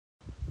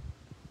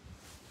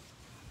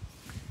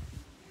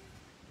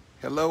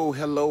Hello,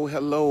 hello,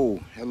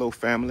 hello, hello,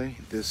 family.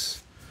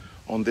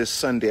 On this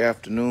Sunday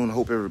afternoon,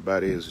 hope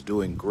everybody is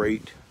doing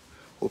great.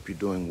 Hope you're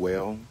doing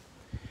well.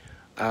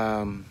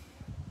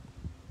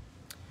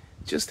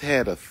 Just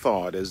had a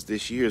thought as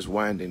this year is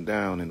winding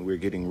down and we're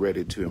getting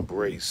ready to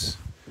embrace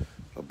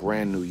a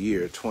brand new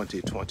year,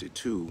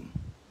 2022.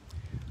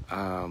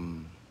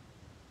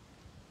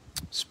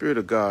 Spirit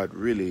of God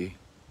really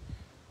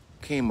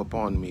came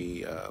upon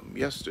me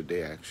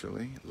yesterday,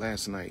 actually,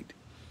 last night,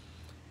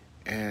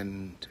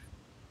 and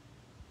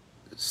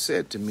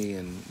said to me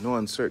in no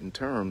uncertain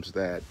terms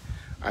that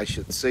I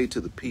should say to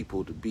the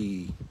people to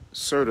be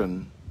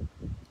certain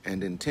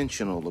and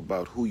intentional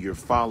about who you're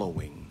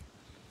following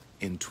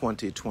in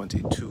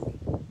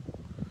 2022.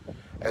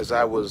 As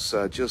I was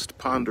just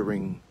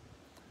pondering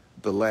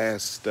the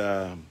last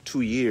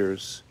 2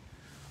 years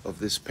of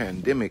this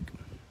pandemic,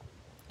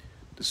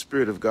 the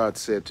Spirit of God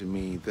said to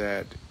me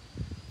that,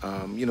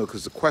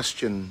 because the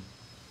question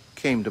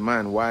came to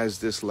mind, why is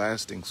this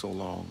lasting so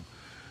long?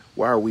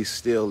 Why are we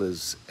still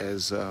as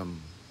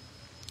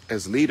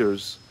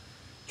leaders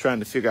trying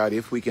to figure out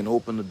if we can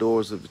open the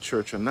doors of the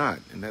church or not?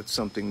 And that's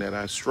something that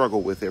I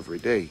struggle with every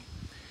day.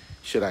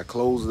 Should I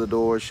close the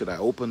doors? Should I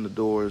open the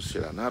doors?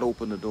 Should I not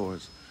open the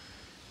doors?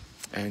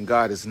 And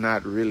God has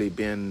not really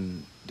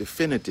been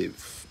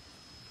definitive.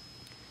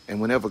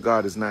 And whenever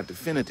God is not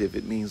definitive,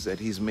 it means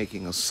that he's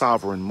making a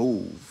sovereign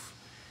move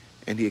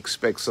and he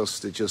expects us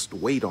to just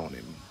wait on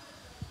him.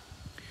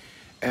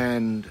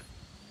 And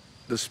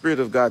the Spirit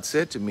of God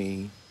said to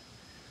me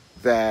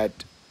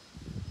that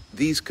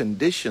these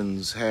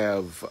conditions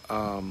have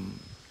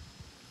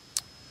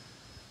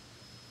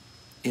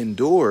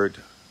endured,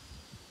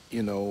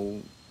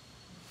 kind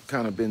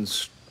of been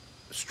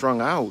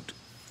strung out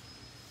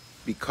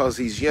because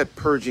he's yet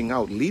purging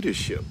out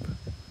leadership,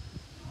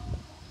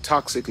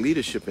 toxic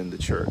leadership in the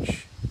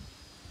church.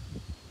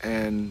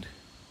 And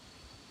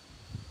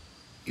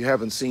you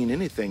haven't seen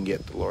anything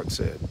yet, the Lord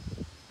said.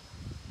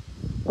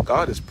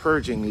 God is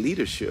purging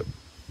leadership.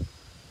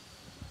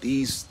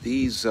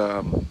 These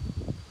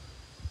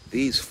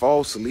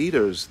false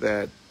leaders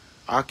that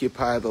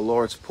occupy the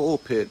Lord's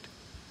pulpit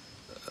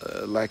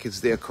like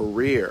it's their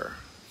career,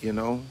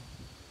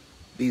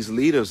 these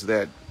leaders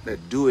that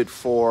do it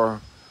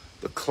for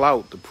the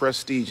clout, the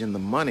prestige, and the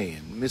money,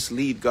 and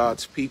mislead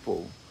God's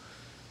people.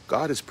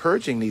 God is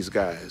purging these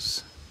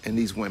guys and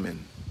these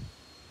women,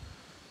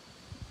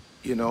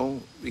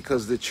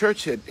 because the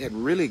church had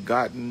really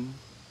gotten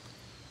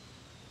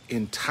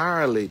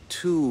entirely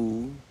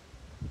too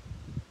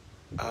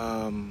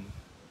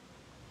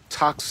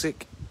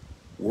toxic,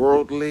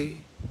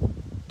 worldly,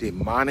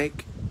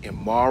 demonic,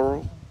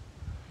 immoral.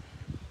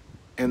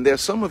 And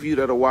there's some of you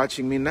that are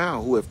watching me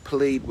now who have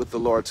played with the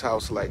Lord's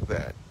house like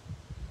that.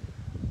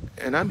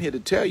 And I'm here to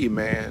tell you,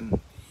 man,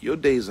 your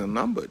days are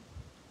numbered.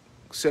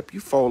 Except you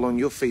fall on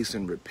your face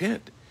and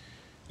repent.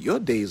 Your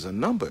days are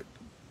numbered.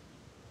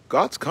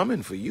 God's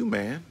coming for you,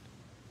 man.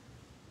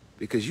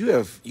 Because you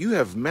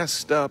have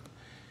messed up.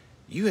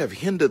 You have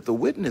hindered the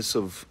witness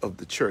of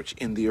the church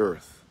in the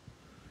earth.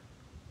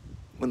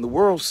 When the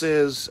world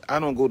says, I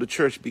don't go to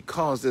church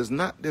because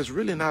there's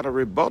really not a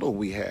rebuttal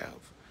we have.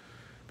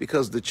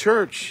 Because the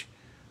church,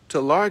 to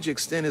a large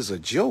extent, is a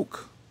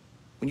joke.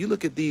 When you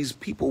look at these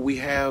people we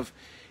have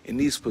in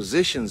these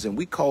positions, and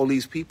we call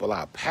these people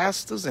our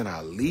pastors and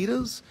our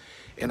leaders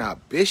and our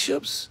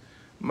bishops,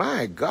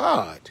 my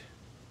God,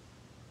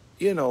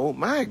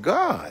 my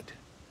God,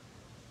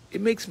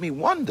 it makes me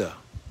wonder.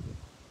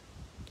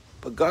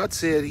 But God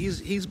said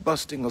he's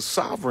busting a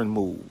sovereign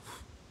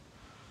move.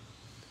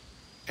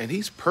 And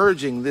he's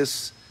purging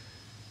this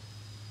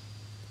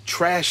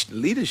trashed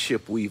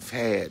leadership we've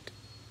had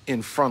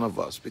in front of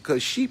us,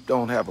 because sheep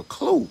don't have a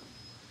clue.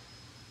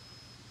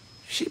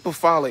 Sheep will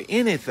follow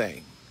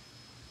anything.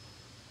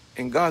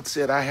 And God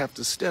said, I have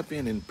to step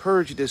in and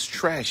purge this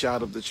trash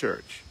out of the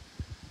church.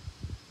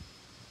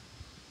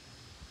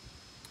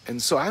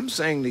 And so I'm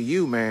saying to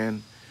you,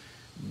 man,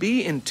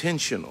 be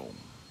intentional.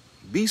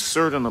 Be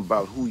certain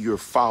about who you're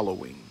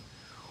following,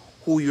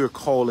 who you're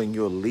calling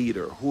your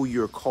leader, who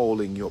you're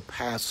calling your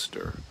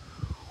pastor,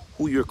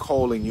 who you're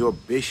calling your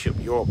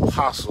bishop, your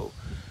apostle.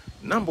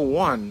 Number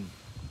one,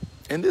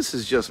 and this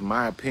is just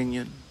my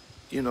opinion,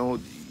 you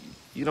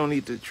don't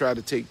need to try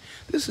to take,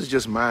 this is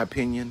just my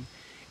opinion.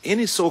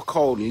 Any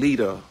so-called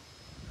leader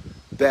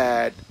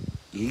that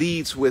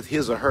leads with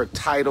his or her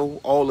title,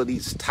 all of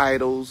these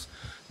titles,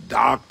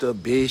 doctor,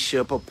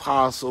 bishop,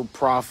 apostle,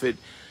 prophet,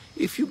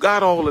 if you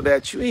got all of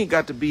that, you ain't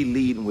got to be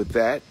leading with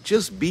that.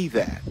 Just be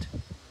that.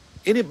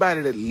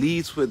 Anybody that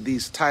leads with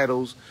these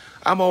titles,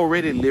 I'm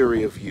already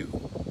leery of you,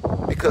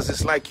 because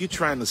it's like you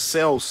trying to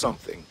sell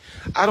something.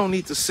 I don't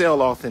need to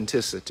sell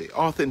authenticity.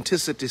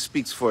 Authenticity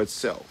speaks for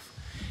itself.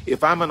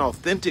 If I'm an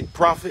authentic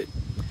prophet,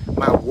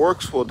 my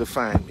works will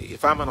define me.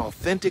 If I'm an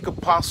authentic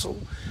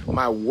apostle,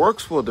 my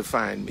works will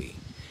define me.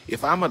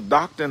 If I'm a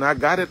doctor and I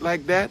got it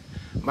like that,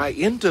 my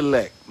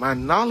intellect, my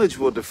knowledge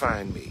will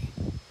define me.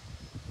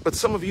 But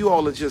some of you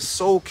all are just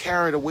so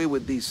carried away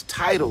with these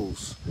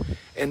titles,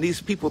 and these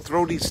people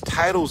throw these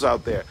titles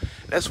out there.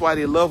 That's why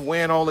they love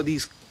wearing all of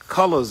these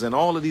colors and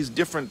all of these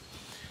different,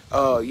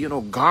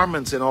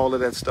 garments and all of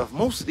that stuff.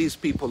 Most of these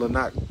people are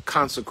not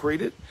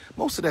consecrated.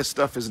 Most of that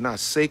stuff is not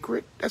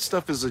sacred. That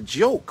stuff is a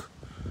joke.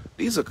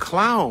 These are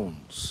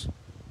clowns.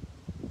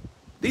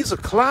 These are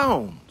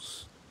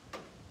clowns.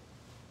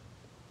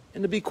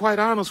 And to be quite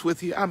honest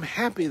with you, I'm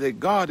happy that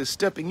God is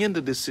stepping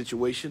into this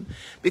situation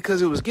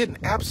because it was getting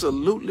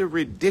absolutely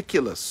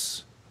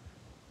ridiculous.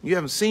 You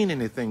haven't seen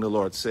anything, the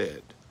Lord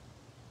said.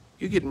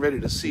 You're getting ready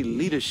to see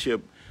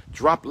leadership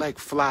drop like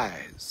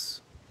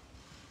flies.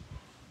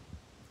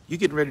 You're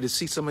getting ready to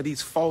see some of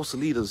these false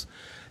leaders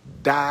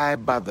die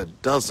by the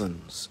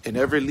dozens. And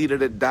every leader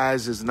that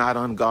dies is not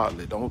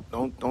ungodly.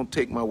 Don't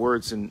take my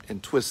words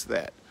and twist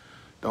that.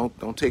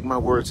 Don't take my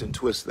words and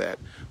twist that.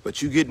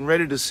 But you're getting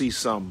ready to see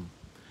some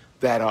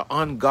that are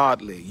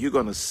ungodly. You're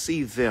going to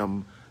see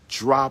them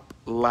drop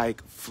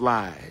like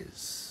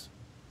flies.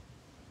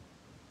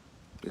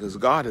 Because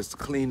God has to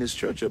clean this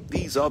church up.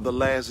 These are the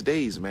last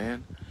days,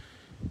 man.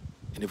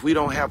 And if we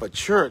don't have a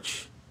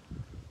church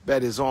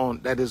that is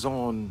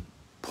on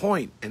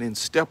point and in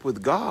step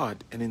with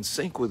God and in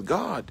sync with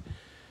God,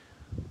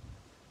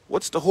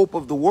 what's the hope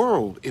of the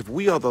world if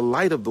we are the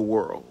light of the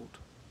world?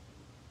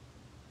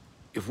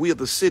 If we are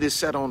the city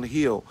set on the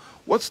hill,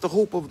 what's the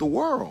hope of the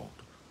world?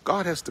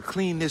 God has to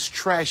clean this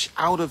trash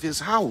out of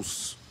his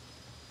house.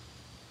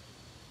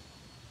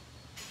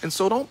 And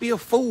so don't be a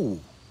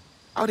fool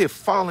out here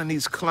following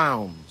these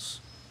clowns.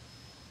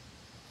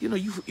 You know,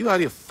 you out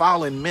here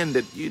following men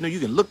that, you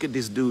can look at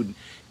this dude,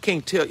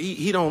 can't tell,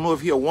 he don't know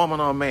if he a woman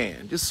or a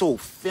man. Just so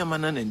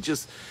feminine and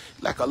just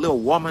like a little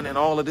woman and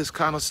all of this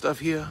kind of stuff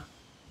here.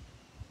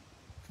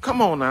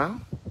 Come on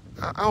now.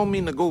 I don't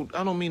mean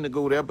to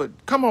go there, but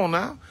come on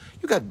now.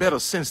 You got better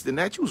sense than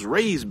that. You was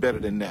raised better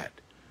than that.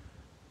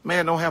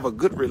 Man don't have a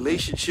good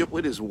relationship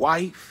with his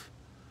wife.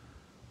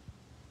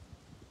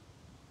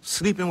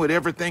 Sleeping with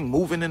everything,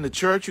 moving in the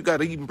church. You got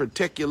to even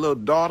protect your little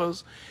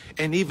daughters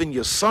and even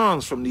your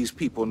sons from these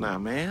people now,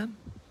 man.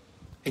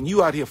 And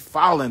you out here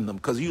following them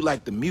because you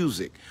like the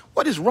music.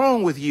 What is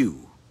wrong with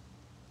you?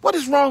 What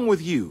is wrong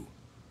with you?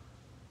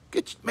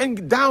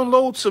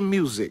 Download some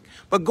music,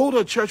 but go to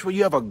a church where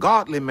you have a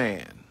godly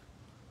man.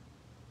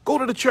 Go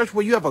to the church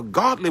where you have a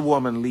godly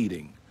woman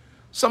leading.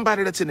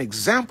 Somebody that's an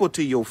example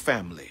to your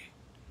family.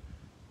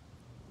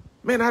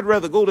 Man, I'd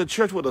rather go to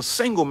church with a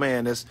single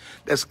man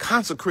that's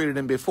consecrated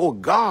and before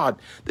God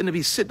than to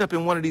be sitting up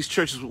in one of these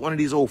churches with one of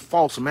these old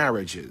false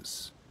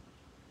marriages.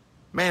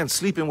 Man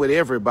sleeping with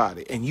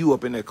everybody and you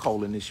up in there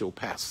calling this your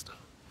pastor.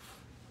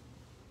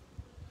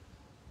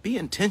 Be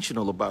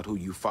intentional about who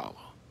you follow.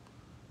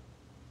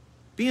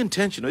 Be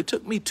intentional. It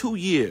took me 2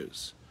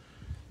 years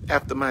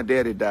after my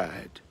daddy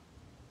died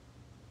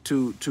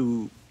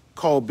to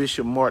call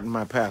Bishop Martin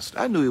my pastor.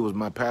 I knew he was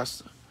my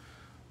pastor.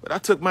 But I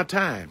took my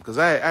time because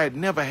I had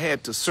never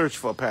had to search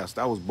for a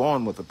pastor. I was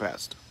born with a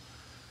pastor.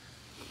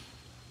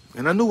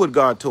 And I knew what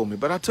God told me,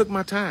 but I took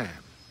my time.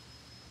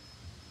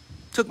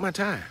 Took my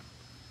time.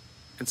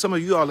 And some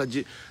of you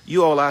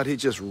all out here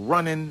just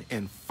running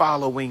and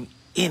following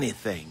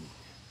anything.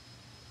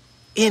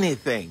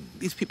 Anything.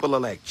 These people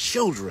are like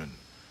children.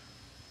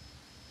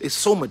 They're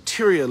so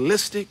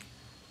materialistic,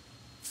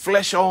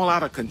 flesh all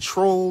out of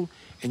control,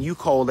 and you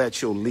call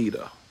that your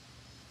leader.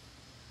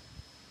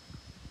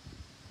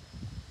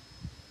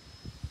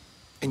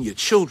 And your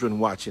children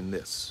watching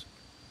this.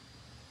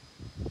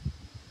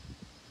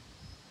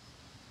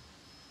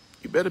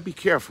 You better be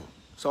careful.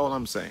 That's all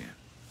I'm saying.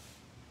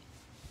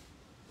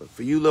 But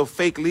for you little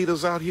fake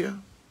leaders out here,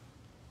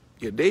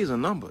 your days are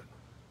numbered.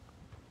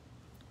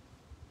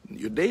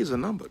 Your days are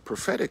numbered.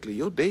 Prophetically,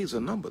 your days are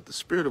numbered. The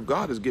Spirit of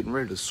God is getting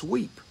ready to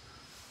sweep.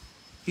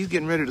 He's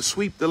getting ready to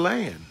sweep the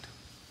land.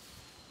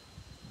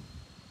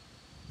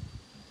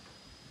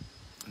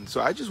 And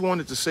so I just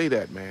wanted to say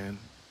that, man.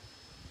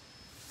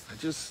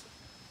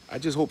 I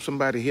just hope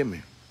somebody hear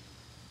me.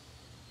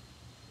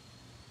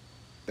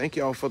 Thank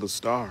y'all for the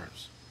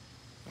stars.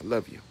 I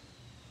love you.